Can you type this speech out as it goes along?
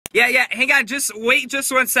Yeah, hang on, just wait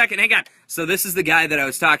just 1 second, hang on. So this is the guy that I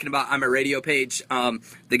was talking about on my radio page,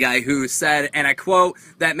 the guy who said, and I quote,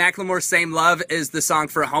 that Macklemore's Same Love is the song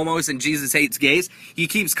for homos and Jesus hates gays. He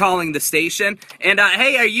keeps calling the station. And,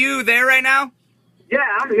 hey, are you there right now? Yeah,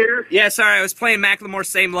 I'm here. Yeah, sorry, I was playing Macklemore's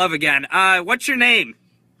Same Love again. What's your name?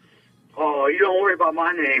 Oh, you don't worry about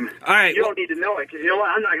my name. All right. You don't need to know it, because you know what?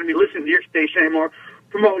 I'm not going to be listening to your station anymore,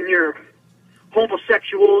 promoting your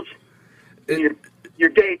homosexuals and your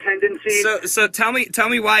gay tendencies. So tell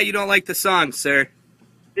me why you don't like the song, sir.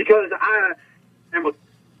 Because I am a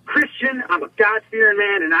Christian, I'm a God-fearing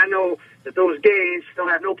man, and I know that those gays don't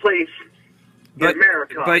have no place in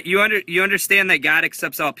America. But you understand that God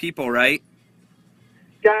accepts all people, right?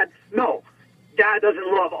 No. God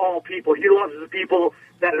doesn't love all people. He loves the people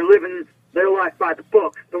that are living their life by the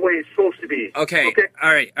book, the way it's supposed to be. Okay.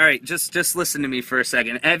 All right. Just listen to me for a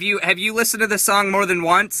second. Have you listened to the song more than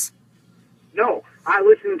once? No. I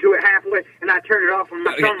listened to it halfway, and I turned it off when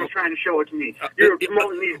my son was trying to show it to me. You were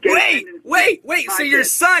promoting these gay Wait. So your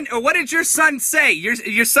son, what did your son say?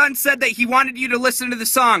 Your son said that he wanted you to listen to the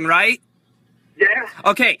song, right? Yeah.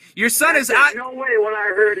 Okay, your son is... No way when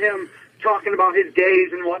I heard him talking about his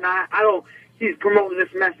gays and whatnot. He's promoting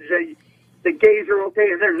this message that the gays are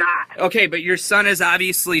okay, and they're not. Okay, but your son is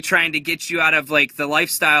obviously trying to get you out of, like, the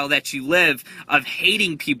lifestyle that you live of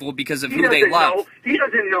hating people because of who they love. He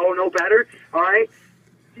doesn't know no better, all right?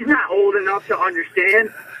 He's not old enough to understand.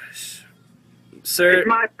 Sir...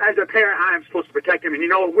 As a parent, I am supposed to protect him, and you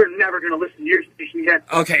know what? We're never going to listen to your station yet.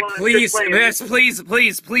 Okay, please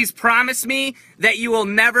promise me that you will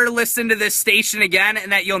never listen to this station again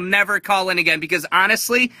and that you'll never call in again, because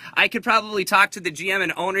honestly, I could probably talk to the GM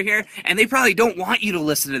and owner here, and they probably don't want you to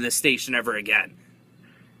listen to this station ever again.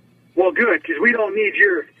 Well, good, because we don't need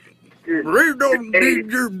your... See,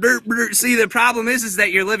 the problem is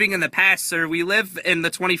that you're living in the past, sir. We live in the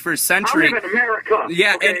 21st century. I live in America.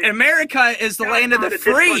 Yeah, okay? and America is the land of the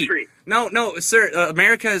free. No, sir.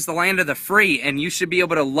 America is the land of the free, and you should be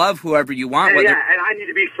able to love whoever you want. Yeah, and I need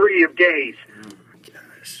to be free of gays. Oh my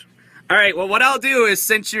gosh. All right. Well, what I'll do is,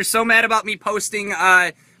 since you're so mad about me posting,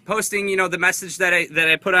 you know, the message that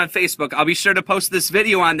I put on Facebook, I'll be sure to post this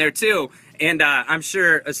video on there too, and I'm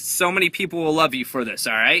sure so many people will love you for this.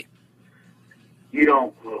 All right. You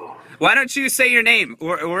don't. Why don't you say your name?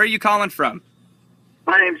 Where are you calling from?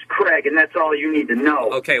 My name's Craig, and that's all you need to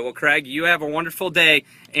know. Okay, well, Craig, you have a wonderful day,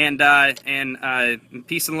 and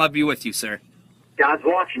peace and love be with you, sir. God's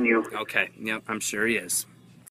watching you. Okay, yep, I'm sure he is.